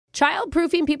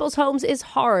Childproofing people's homes is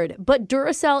hard, but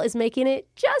Duracell is making it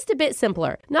just a bit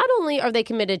simpler. Not only are they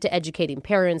committed to educating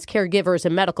parents, caregivers,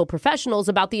 and medical professionals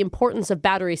about the importance of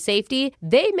battery safety,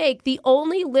 they make the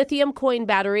only lithium coin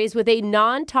batteries with a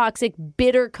non-toxic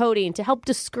bitter coating to help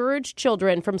discourage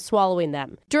children from swallowing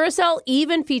them. Duracell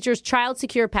even features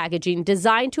child-secure packaging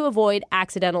designed to avoid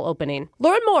accidental opening.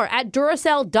 Learn more at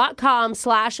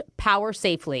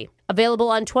Duracell.com/powersafely. Available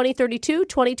on 2032,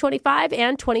 2025,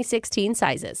 and 2016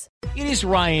 sizes. It is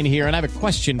Ryan here, and I have a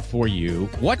question for you.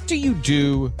 What do you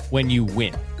do when you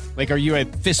win? Like, are you a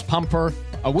fist pumper,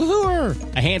 a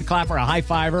woohooer, a hand clapper, a high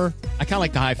fiver? I kind of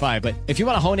like the high five, but if you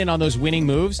want to hone in on those winning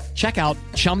moves, check out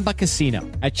Chumba Casino.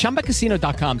 At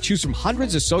ChumbaCasino.com, choose from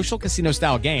hundreds of social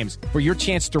casino-style games for your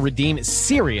chance to redeem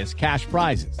serious cash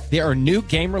prizes. There are new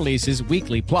game releases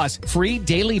weekly, plus free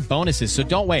daily bonuses, so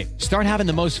don't wait. Start having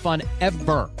the most fun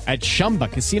ever at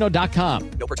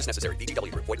ChumbaCasino.com. No purchase necessary.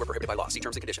 VGW. Void where prohibited by law. See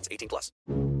terms and conditions. 18+.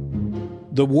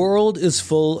 The world is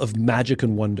full of magic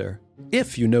and wonder,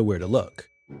 if you know where to look.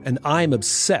 And I'm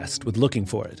obsessed with looking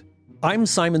for it. I'm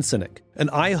Simon Sinek, and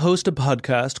I host a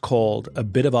podcast called A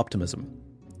Bit of Optimism.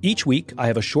 Each week, I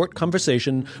have a short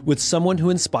conversation with someone who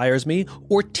inspires me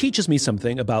or teaches me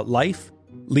something about life,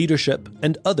 leadership,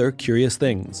 and other curious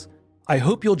things. I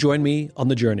hope you'll join me on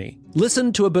the journey.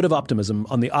 Listen to A Bit of Optimism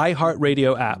on the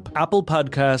iHeartRadio app, Apple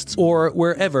Podcasts, or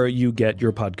wherever you get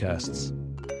your podcasts.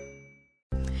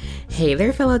 Hey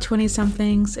there, fellow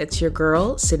 20-somethings. It's your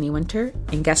girl, Sydney Winter.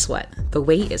 And guess what? The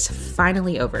wait is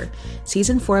finally over.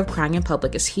 Season 4 of Crying in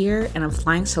Public is here, and I'm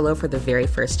flying solo for the very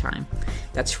first time.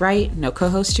 That's right, no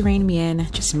co-host to rein me in,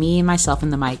 just me and myself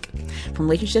and the mic. From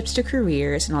relationships to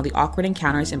careers and all the awkward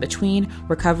encounters in between,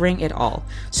 we're covering it all.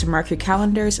 So mark your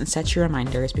calendars and set your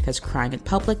reminders, because Crying in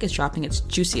Public is dropping its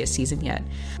juiciest season yet.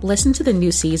 Listen to the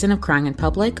new season of Crying in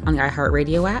Public on the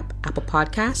iHeartRadio app, Apple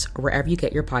Podcasts, or wherever you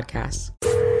get your podcasts.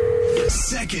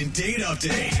 Second date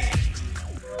update.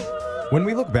 When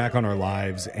we look back on our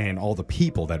lives and all the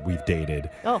people that we've dated,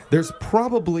 there's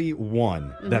probably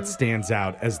one that stands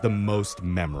out as the most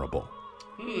memorable.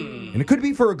 And it could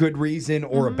be for a good reason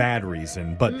or a bad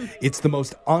reason, but it's the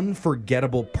most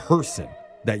unforgettable person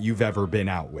that you've ever been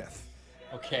out with.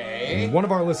 Okay. And one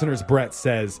of our listeners, Brett,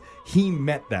 says he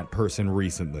met that person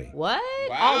recently. What?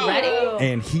 Wow. Already?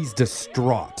 And he's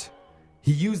distraught.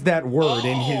 He used that word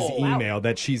in his email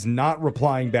that she's not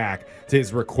replying back to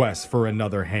his request for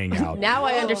another hangout. Now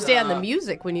I understand the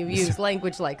music when you use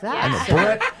language like that.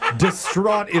 Brett,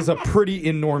 distraught is a pretty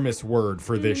enormous word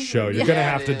for this show. You're going to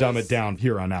have to dumb it down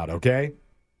here on out, okay?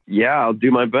 Yeah, I'll do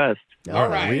my best. All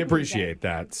right. We appreciate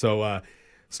that. So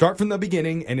start from the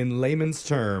beginning, and in layman's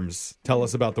terms, tell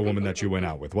us about the woman that you went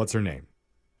out with. What's her name?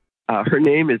 Her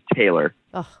name is Taylor.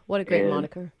 Oh, what a great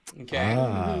moniker. Okay.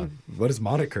 What does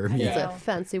moniker mean? It's a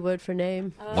fancy word for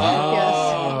name.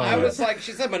 I was like,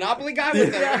 she's a Monopoly guy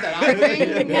with that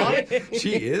eye thing.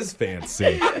 She is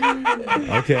fancy.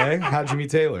 Okay. How'd you meet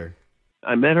Taylor?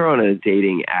 I met her on a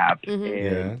dating app.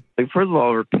 And first of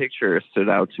all, her picture stood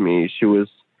out to me. She was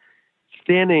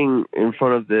standing in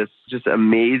front of this just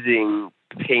amazing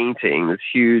painting, this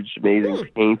huge, amazing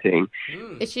painting.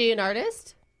 Is she an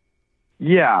artist?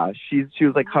 Yeah, she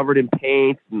was like covered in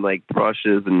paint and like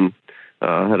brushes and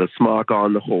had a smock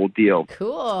on, the whole deal.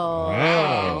 Cool.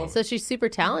 Wow. So she's super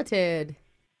talented.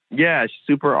 Yeah, she's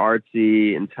super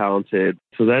artsy and talented.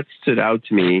 So that stood out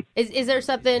to me. Is there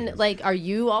something like, are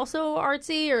you also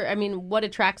artsy? Or, I mean, what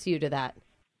attracts you to that?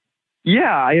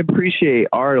 Yeah, I appreciate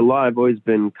art a lot. I've always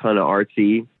been kind of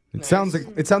artsy. It sounds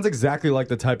exactly like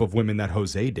the type of women that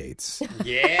Jose dates.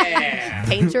 Yeah.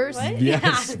 Painters?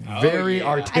 Yes, very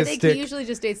artistic. I think he usually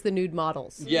just dates the nude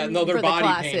models. Yeah, no, they're for body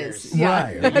the painters. classes. Yeah.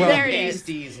 Right. Well, there it is.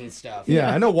 Pasties and stuff.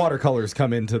 Yeah, I know watercolors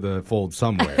come into the fold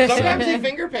somewhere. Sometimes they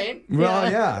finger paint. Well,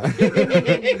 yeah.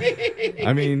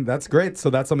 I mean, that's great. So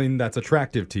that's something that's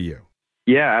attractive to you.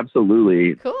 Yeah,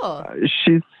 absolutely. Cool.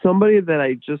 She's somebody that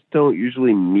I just don't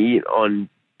usually meet on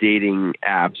dating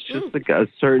apps. Just like a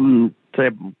certain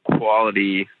type of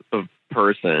quality of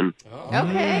person.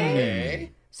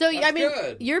 Okay. So, I mean,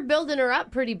 good. you're building her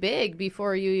up pretty big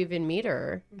before you even meet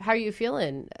her. How are you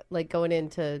feeling, like, going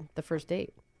into the first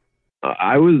date?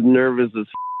 I was nervous as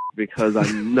because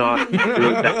I'm not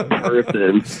that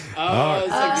person. It's like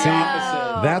the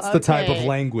opposite. That's the type of okay.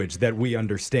 language that we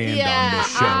understand Yeah, on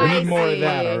this show. I We need more of see.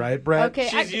 that, all right, Brett? Okay.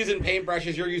 She's using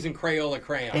paintbrushes, you're using Crayola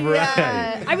crayon.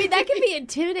 Yeah. I mean, that can be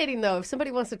intimidating, though, if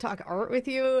somebody wants to talk art with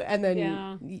you, and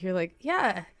then you're like,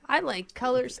 yeah, I like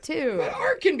colors, too. But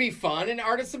art can be fun, and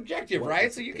art is subjective,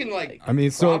 right? So you can,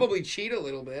 probably cheat a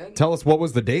little bit. Tell us, what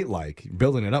was the date like? You're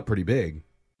building it up pretty big.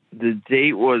 The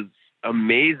date was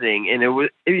amazing. And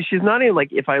she's not even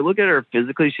like, if I look at her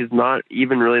physically, she's not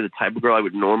even really the type of girl I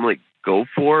would normally go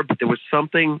for, but there was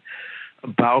something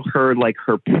about her, like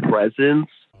her presence.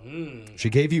 She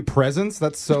gave you presents?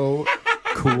 That's so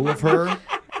cool of her.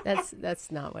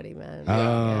 That's not what he meant.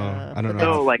 I don't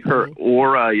know. No, like her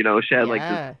aura, she had like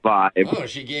this vibe. Oh,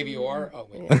 she gave you aura? Oh,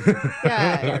 wait.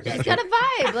 Yeah, she's got a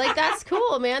vibe. Like, that's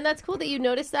cool, man. That's cool that you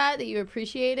noticed that you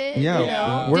appreciate it.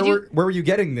 Yeah. Where were you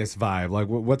getting this vibe? Like,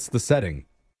 what's the setting?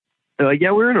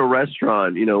 Yeah, we were in a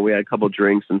restaurant. We had a couple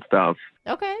drinks and stuff.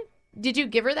 Okay. Did you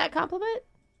give her that compliment?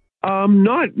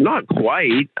 Not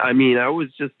quite. I mean, I was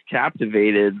just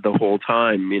captivated the whole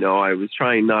time. I was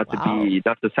trying not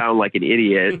to sound like an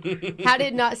idiot. How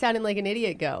did not sounding like an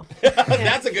idiot go?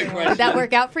 That's a good question. Did that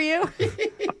work out for you?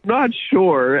 I'm not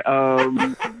sure.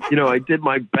 I did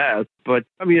my best, but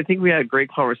I mean, I think we had a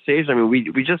great conversation. I mean,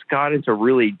 we just got into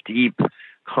really deep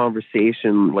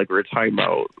conversation, like we were talking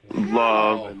about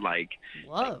love and like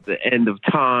the end of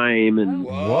time and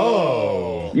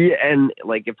and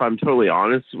like, if I'm totally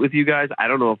honest with you guys, I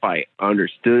don't know if I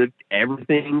understood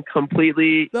everything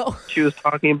completely she was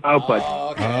talking about,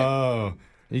 but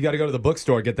you got to go to the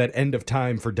bookstore, get that End of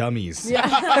Time for Dummies. Yeah.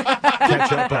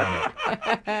 Catch up on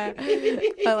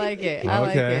it. I like it. I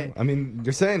like it. I mean,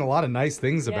 you're saying a lot of nice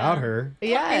things about her.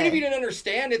 Yeah. Even if you didn't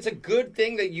understand, it's a good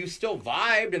thing that you still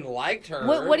vibed and liked her.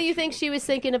 What do you think she was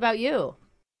thinking about you?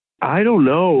 I don't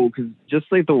know, because just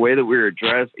like the way that we were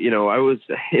dressed, I was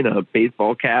in a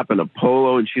baseball cap and a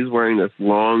polo, and she's wearing this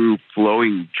long,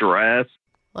 flowing dress.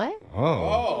 What?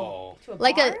 Oh.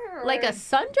 Like a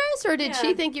sundress, or did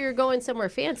she think you were going somewhere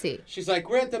fancy? She's like,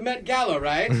 we're at the Met Gala,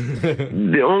 right?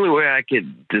 The only way I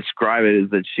could describe it is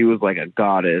that she was like a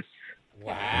goddess.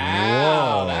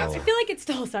 Wow. I feel like it's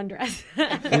still a sundress.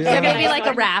 Maybe like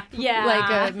a wrap. Yeah.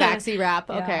 Like a maxi wrap.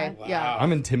 Okay. Wow. Yeah.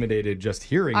 I'm intimidated just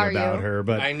hearing about her,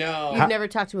 but I know. You've never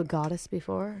talked to a goddess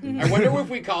before? I wonder if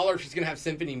we call her, she's going to have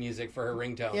symphony music for her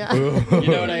ringtone. Yeah. You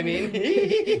know what I mean?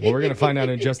 Well, we're going to find out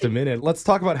in just a minute. Let's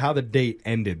talk about how the date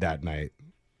ended that night.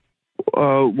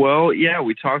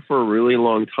 We talked for a really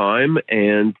long time,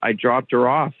 and I dropped her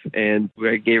off, and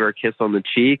I gave her a kiss on the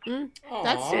cheek.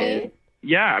 That's sweet.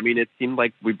 Yeah, I mean, it seemed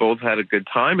like we both had a good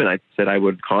time, and I said I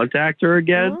would contact her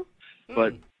again.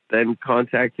 But then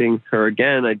contacting her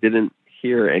again, I didn't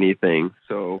hear anything.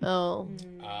 So.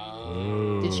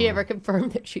 Did she ever confirm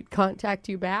that she'd contact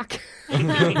you back?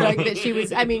 Like that she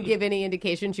was, give any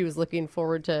indication she was looking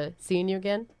forward to seeing you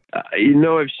again?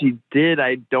 If she did,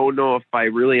 I don't know if I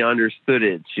really understood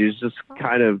it. She was just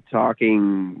kind of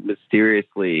talking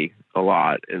mysteriously a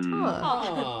lot. And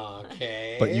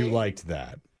okay. But you liked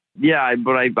that. Yeah,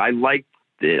 but I liked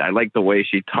it. I liked the way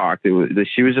she talked.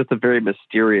 She was just a very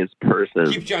mysterious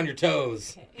person. Keeps you on your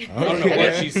toes. Okay. I don't know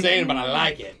what she's saying, but I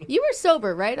like it. You were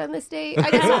sober, right, on this date? I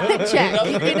just want to check. That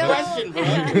was a good question, bro.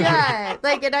 Yeah,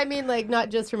 and I mean, not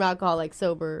just from alcohol, like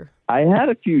sober. I had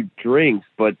a few drinks,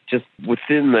 but just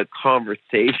within the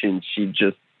conversation, she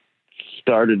just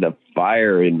started a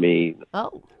fire in me.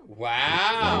 Oh.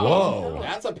 Wow. Whoa.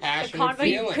 That's a passionate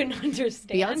feeling. You couldn't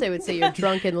understand. Beyonce would say you're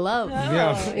drunk in love.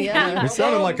 Yeah. You're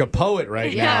sounding like a poet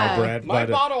right now, Brett. My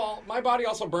body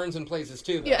also burns in places,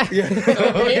 too, though. Yeah. So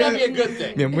it may not be a good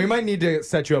thing. Yeah, we might need to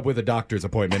set you up with a doctor's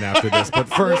appointment after this. But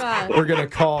first, we're going to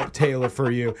call Taylor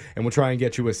for you, and we'll try and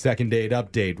get you a second date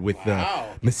update with the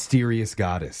mysterious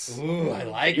goddess. Ooh, I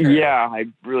like her. Yeah,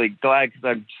 I'm really glad because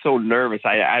I'm so nervous.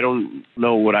 I don't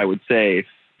know what I would say.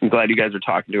 I'm glad you guys are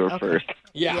talking to her first.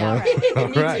 Yeah. All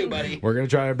Me right. too, buddy. We're going to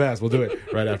try our best. We'll do it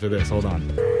right after this. Hold on.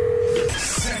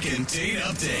 Second date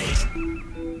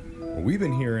update. We've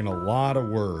been hearing a lot of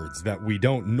words that we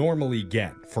don't normally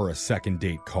get for a second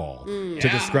date call to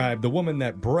describe the woman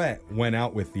that Brett went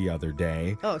out with the other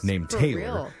day, named Taylor.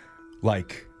 Real.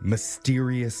 Like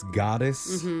mysterious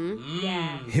goddess,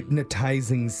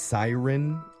 hypnotizing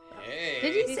siren.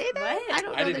 Did he say that? I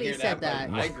don't know that he said that.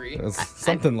 I agree.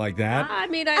 Something like that. I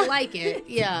mean, I like it.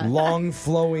 Yeah. Long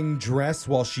flowing dress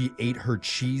while she ate her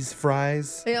cheese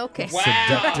fries. Okay. Wow.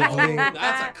 Seductively.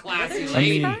 That's a classy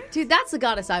lady. Dude, that's the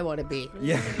goddess I want to be.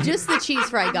 Yeah. Just the cheese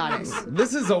fry goddess.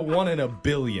 This is a 1 in a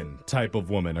billion type of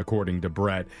woman, according to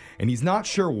Brett. And he's not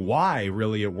sure why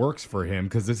really it works for him,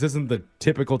 because this isn't the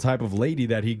typical type of lady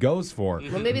that he goes for.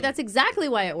 Well, maybe that's exactly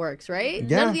why it works, right?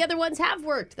 Yeah. None of the other ones have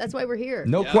worked. That's why we're here.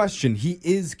 No question, he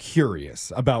is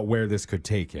curious about where this could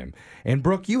take him. And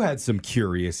Brooke, you had some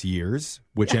curious years,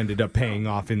 which ended up paying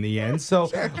off in the end. So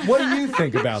what do you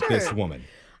think about this woman?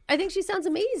 I think she sounds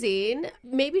amazing.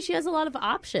 Maybe she has a lot of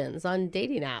options on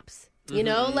dating apps. You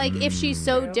know, like if she's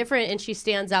so different and she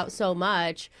stands out so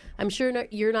much, I'm sure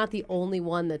you're not the only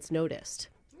one that's noticed.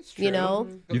 You know?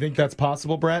 You think that's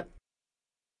possible, Brett?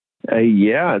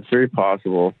 Yeah, it's very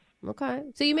possible. Okay.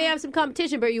 So you may have some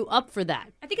competition, but are you up for that?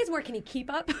 I think it's more, can he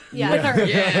keep up Yeah. with her?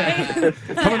 Yeah.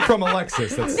 Coming from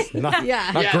Alexis, that's not,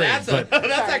 Yeah. not Yeah, great. that's, But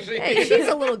that's actually. Hey, she's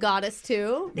a little goddess,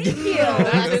 too. Thank you.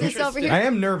 That's Alexis over interesting. here. I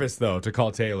am nervous, though, to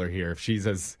call Taylor here if she's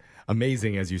as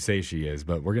amazing as you say she is,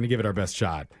 but we're going to give it our best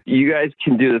shot. You guys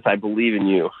can do this. I believe in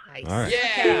you. Nice. All right.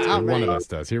 Yeah. All One right. of us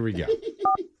does. Here we go.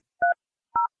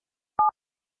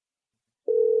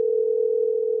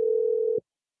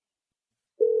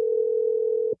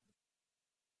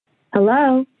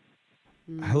 Hello.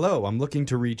 Hello, I'm looking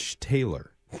to reach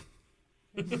Taylor.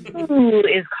 Who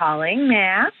is calling? May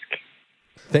I ask?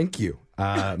 Thank you.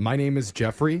 My name is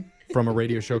Jeffrey from a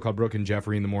radio show called Brooke and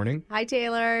Jeffrey in the Morning. Hi,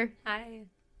 Taylor. Hi.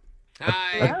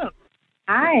 Hi. Hello.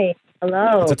 Hi.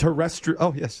 Hello. It's a terrestrial.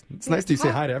 Oh, yes. It's nice to say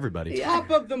hi to everybody. Top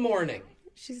of the morning.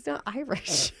 She's not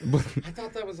Irish. I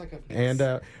thought that was like a.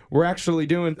 And we're actually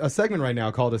doing a segment right now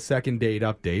called a Second Date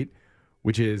Update,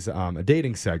 which is a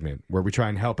dating segment where we try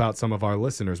and help out some of our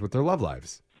listeners with their love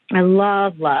lives. I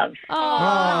love love.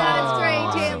 Oh, that's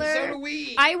great, Taylor. So do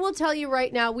we. I will tell you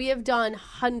right now, we have done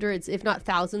hundreds, if not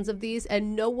thousands of these,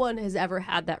 and no one has ever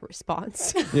had that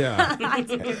response. Yeah.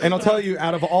 And I'll tell you,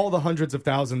 out of all the hundreds of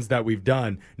thousands that we've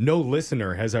done, no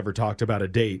listener has ever talked about a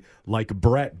date like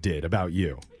Brett did about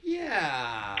you.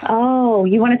 Yeah. Oh,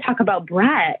 you want to talk about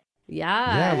Brett?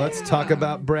 Yeah. Yeah, let's talk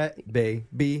about Brett,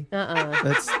 baby.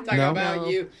 Let's Talk about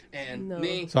you and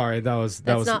me. Sorry, that was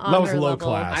That's not on that was her low level.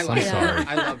 class. I I'm loved sorry. it.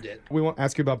 I loved it. We won't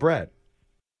ask you about Brett.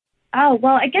 Oh,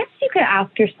 well, I guess you could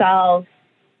ask yourself,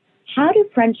 how do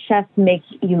French chefs make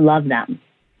you love them?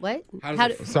 What? How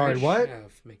does Sorry, what?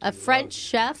 A French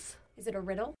chef? Is it a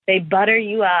riddle? They butter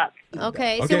you up.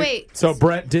 Okay, Okay, so wait. So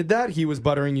Brett did that? He was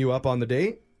buttering you up on the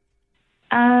date?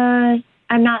 I'm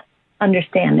not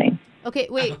understanding. Okay,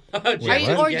 wait. Wait,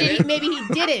 Or get did it? he? Maybe he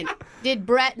didn't. Did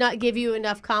Brett not give you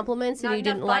enough compliments and Not you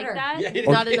didn't enough like butter. that? Yeah, he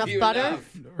didn't Not give enough you butter?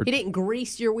 enough. He didn't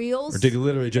grease your wheels? Or did he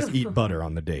literally just eat butter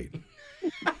on the date?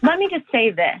 Let me just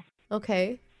say this.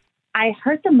 Okay. I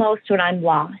hurt the most when I'm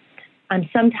lost. I'm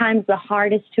sometimes the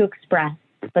hardest to express,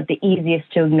 but the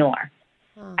easiest to ignore.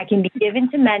 I can be given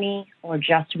to many or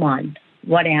just one.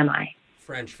 What am I?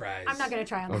 French fries. I'm not going to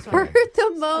try on this Okay. one. Hurt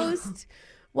the most.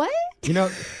 What? You know,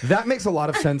 that makes a lot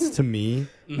of sense to me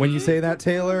when you say that,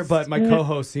 Taylor, but my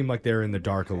co-hosts seem like they're in the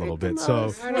dark a little bit. So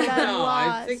most. I don't When I'm know. I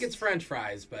lost. think it's French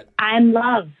fries, but. I am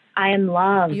love. I am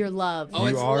love. You're loved. Oh,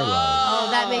 You it's are love. love.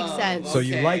 Oh, that makes sense. so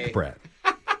you Okay. like Brett.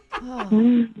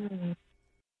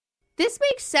 This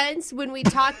makes sense when we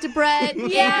talked to Brett.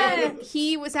 Yeah.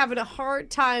 He was having a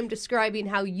hard time describing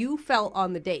how you felt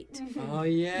on the date. Oh,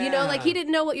 yeah. You know, like he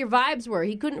didn't know what your vibes were.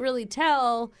 He couldn't really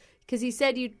tell because he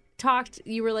said you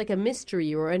were like a mystery,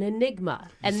 you were an enigma.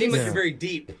 And Seems like this, you're very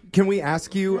deep. Can we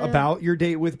ask you about your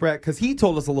date with Brett? Because he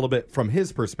told us a little bit from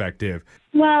his perspective.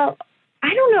 Well,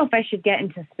 I don't know if I should get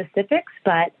into specifics,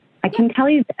 but I can tell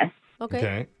you this.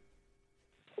 okay.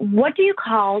 What do you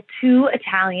call two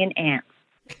Italian ants?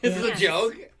 This is a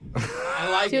joke. I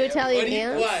like Two it. Italian What do you-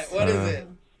 ants? What is it?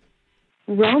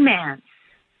 Romance.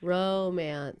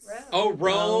 Romance. Oh,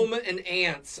 Rome and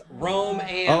ants.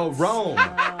 Rome-ANTS. Oh, Rome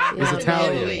is Yeah,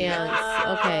 Italian.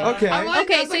 romance. Okay. Okay. I like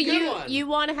Okay, that's so a good one. you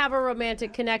want to have a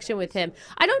romantic connection with him.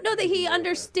 I don't know that he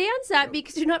understands that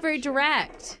because you're not very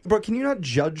direct. But can you not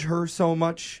judge her so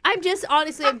much? I'm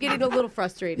getting a little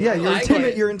frustrated. Yeah, like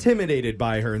it. you're intimidated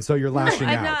by her, and so you're lashing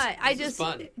I'm out. not. I This is just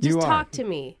fun. You are. talk to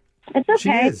me. It's okay. She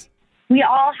is. We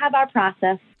all have our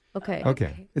process. Okay.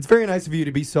 Okay. It's very nice of you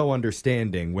to be so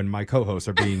understanding when my co-hosts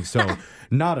are being so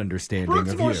not understanding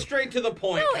Brooke's of more you. straight to the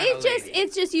point. No, kinda lady.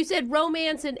 it's just you said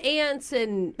romance and ants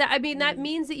and that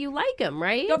means that you like him,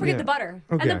 right? Don't forget Yeah. the butter.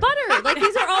 Okay. And the butter. Like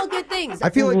these are all good things. I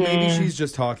feel like maybe she's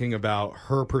just talking about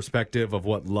her perspective of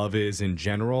what love is in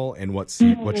general and what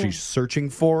she's searching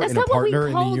for That's in a not what we partner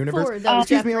in the called universe. for, though,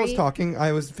 Excuse me, I was Jeffrey. talking.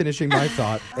 I was finishing my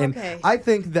thought. And Okay. I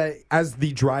think that as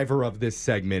the driver of this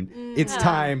segment, it's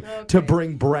time to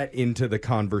bring Brett into the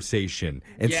conversation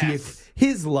and see Yes. if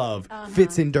his love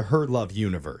fits into her love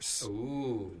universe.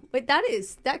 Ooh. But that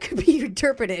could be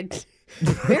interpreted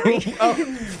very.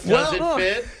 Does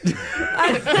it fit?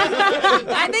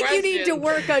 I think you need to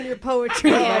work on your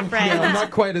poetry, my friend. Yeah, I'm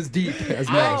not quite as deep as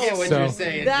I most. get what so you're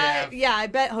saying, That Jeff. yeah, I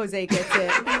bet Jose gets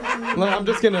it. I'm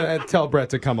just going to tell Brett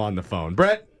to come on the phone.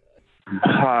 Brett?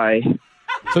 Hi.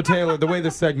 So, Taylor, the way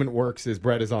this segment works is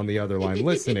Brett is on the other line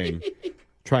listening,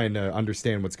 trying to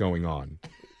understand what's going on.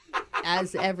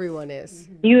 As everyone is.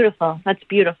 Beautiful. That's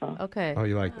beautiful. Okay. Oh,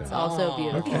 you like that? It's also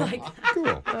beautiful. Okay.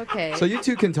 Cool. Okay. So you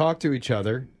two can talk to each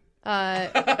other.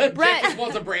 Jeff Brett. just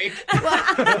wants a break.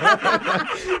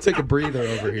 Take a breather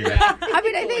over here. I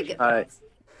mean, I think. Hi.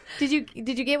 Did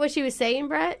you get what she was saying,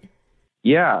 Brett?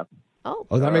 Yeah. Oh,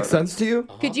 that makes sense to you?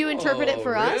 Could you interpret it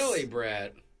for us? Really,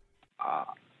 Brett?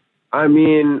 I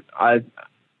mean, I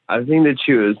think that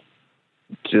she was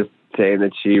just saying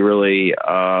that she really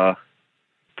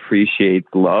appreciates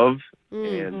love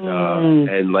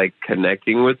and like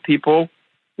connecting with people.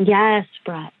 Yes,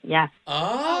 Brett. Yes.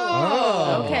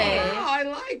 Oh, okay. Wow, I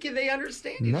like it. They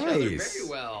understand each other very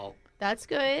well. That's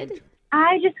good.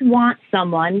 I just want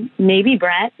someone, maybe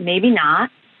Brett, maybe not,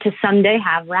 to someday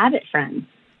have rabbit friends.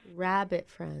 Rabbit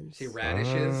friends. See,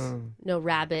 radishes? No,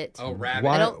 rabbit. Oh,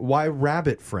 rabbit. Why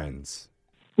rabbit friends?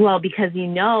 Well, because you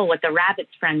know what the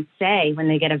rabbit's friends say when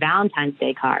they get a Valentine's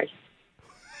Day card.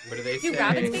 What do they say? Do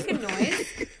rabbits make a noise?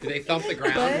 Do they thump the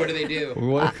ground? What do they do?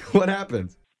 What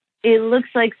happens? It looks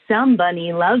like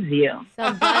somebody loves you.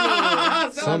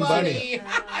 Somebody.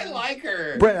 I like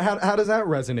her. Brett, how does that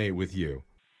resonate with you?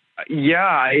 Yeah,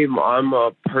 I'm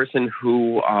a person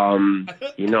who,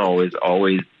 is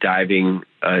always diving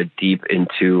deep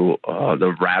into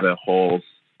the rabbit holes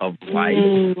of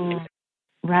life.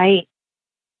 Right.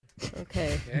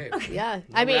 Okay. Yeah.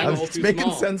 I mean, It's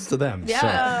making sense to them.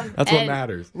 Yeah. So that's what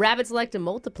matters. Rabbits like to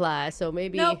multiply, so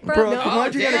maybe. No, Bro,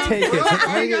 why'd you gotta take it?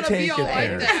 Why you gotta be take all it like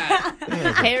there?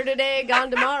 that? Hair today,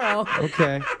 gone tomorrow.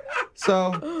 Okay.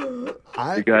 So,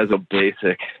 You guys are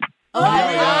basic.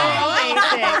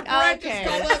 Brett just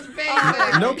called us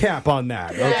basic. no cap on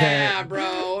that, okay? Yeah,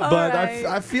 bro. But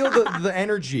I feel the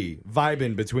energy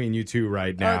vibing between you two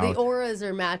right now. The auras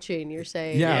are matching, you're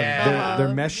saying. Yeah, they're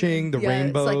meshing, the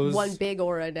rainbows. It's like one big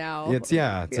aura now. It's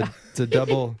a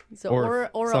double It's an aura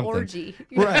something. orgy.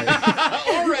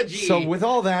 Right. Orgy. So with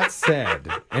all that said,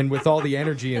 and with all the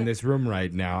energy in this room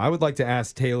right now, I would like to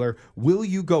ask Taylor, will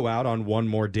you go out on one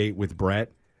more date with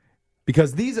Brett?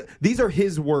 Because these are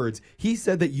his words. He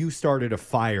said that you started a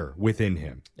fire within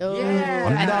him. Oh. Yeah.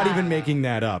 I'm not even making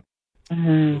that up.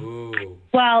 Ooh.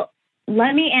 Well,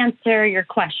 let me answer your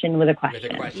question with a question.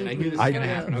 With a question. I knew this was going to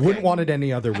happen. I Okay. wouldn't want it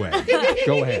any other way.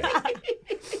 Go ahead.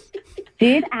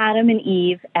 Did Adam and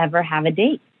Eve ever have a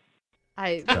date?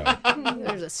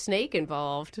 There's a snake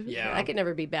involved. Yeah. I could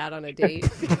never be bad on a date.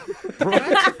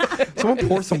 Someone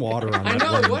pour some water on I that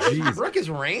know. one. What is Jeez. Brooke is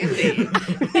randy.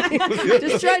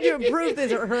 Just trying to improve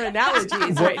her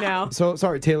analogies right now. So,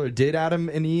 sorry, Taylor, did Adam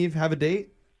and Eve have a date?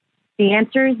 The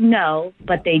answer is no,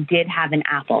 but they did have an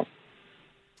apple.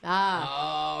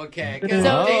 Ah. Oh, okay. Because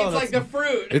So- date's like the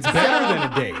fruit. It's better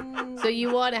than a date. So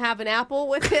you want to have an apple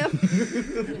with him?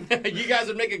 You guys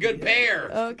would make a good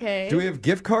pair. Okay. Do we have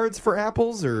gift cards for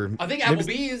apples or? I think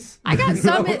Applebee's. I got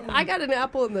I got an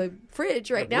apple in the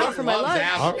fridge right now Brooke for my loves lunch.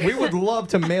 apples. We would love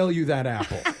to mail you that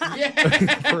apple Yeah.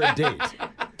 for a date,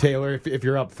 Taylor, if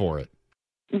you're up for it.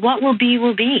 What will be,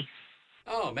 will be.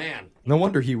 Oh, man. No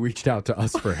wonder he reached out to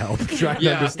us for help trying to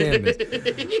Yeah. understand this.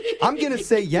 I'm going to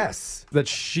say yes, that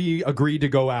she agreed to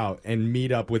go out and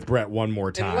meet up with Brett one more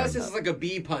time. Unless this is like a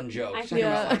bee pun joke. She's talking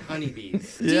about like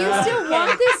honeybees. Do you still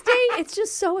want this date? It's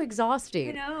just so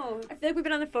exhausting. I know. I feel like we've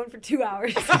been on the phone for 2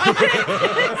 hours.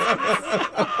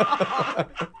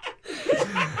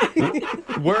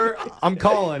 I'm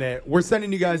calling it. We're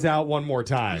sending you guys out one more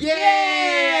time.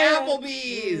 Yay!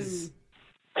 Applebee's.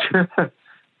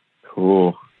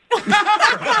 Cool.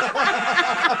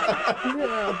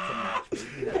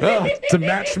 It's a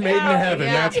match made in heaven,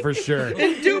 that's for sure.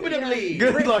 Indubitably.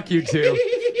 Good luck, you two.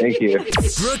 Thank you.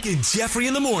 Brooke and Jeffrey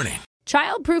in the morning.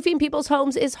 Childproofing people's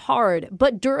homes is hard,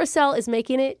 but Duracell is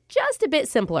making it just a bit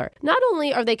simpler. Not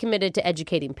only are they committed to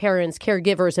educating parents,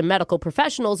 caregivers, and medical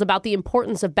professionals about the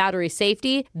importance of battery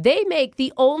safety, they make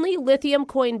the only lithium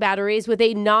coin batteries with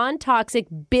a non-toxic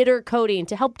bitter coating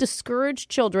to help discourage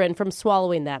children from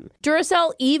swallowing them.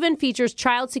 Duracell even features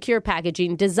child-secure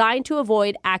packaging designed to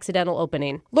avoid accidental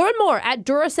opening. Learn more at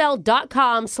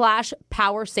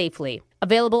Duracell.com/powersafely.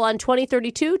 Available on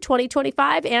 2032,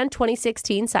 2025, and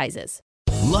 2016 sizes.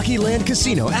 Lucky Land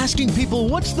Casino asking people,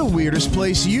 what's the weirdest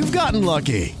place you've gotten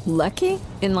lucky? Lucky?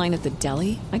 In line at the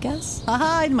deli, I guess?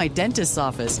 Aha, in my dentist's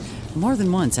office. More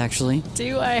than once, actually.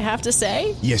 Do I have to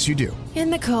say? Yes, you do. In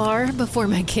the car before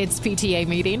my kids' PTA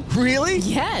meeting. Really?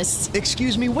 Yes.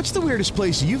 Excuse me, what's the weirdest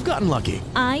place you've gotten lucky?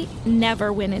 I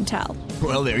never win and tell.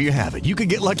 Well, there you have it. You can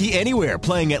get lucky anywhere,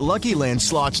 playing at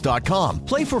LuckyLandSlots.com.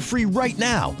 Play for free right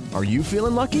now. Are you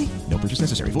feeling lucky? No purchase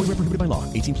necessary. Void where prohibited by law.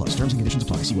 18+. Terms and conditions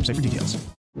apply. See website for details.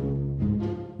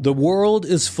 The world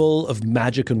is full of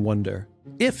magic and wonder,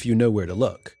 if you know where to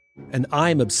look. And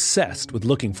I'm obsessed with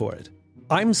looking for it.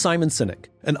 I'm Simon Sinek,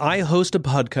 and I host a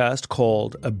podcast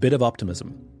called A Bit of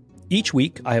Optimism. Each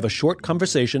week, I have a short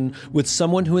conversation with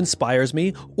someone who inspires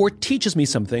me or teaches me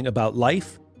something about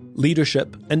life,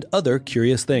 leadership, and other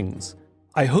curious things.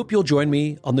 I hope you'll join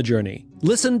me on the journey.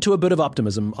 Listen to A Bit of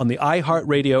Optimism on the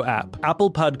iHeartRadio app, Apple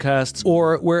Podcasts,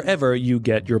 or wherever you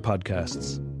get your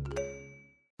podcasts.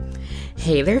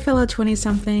 Hey there, fellow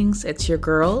 20-somethings. It's your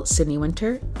girl, Sydney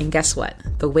Winter. And guess what?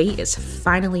 The wait is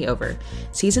finally over.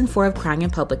 Season 4 of Crying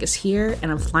in Public is here,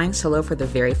 and I'm flying solo for the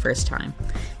very first time.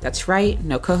 That's right,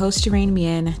 no co-host to rein me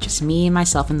in, just me and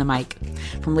myself and the mic.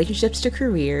 From relationships to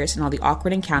careers and all the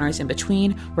awkward encounters in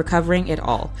between, we're covering it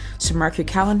all. So mark your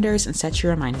calendars and set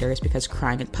your reminders, because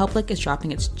Crying in Public is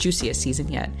dropping its juiciest season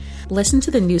yet. Listen to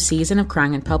the new season of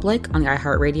Crying in Public on the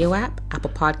iHeartRadio app,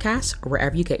 Apple Podcasts, or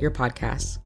wherever you get your podcasts.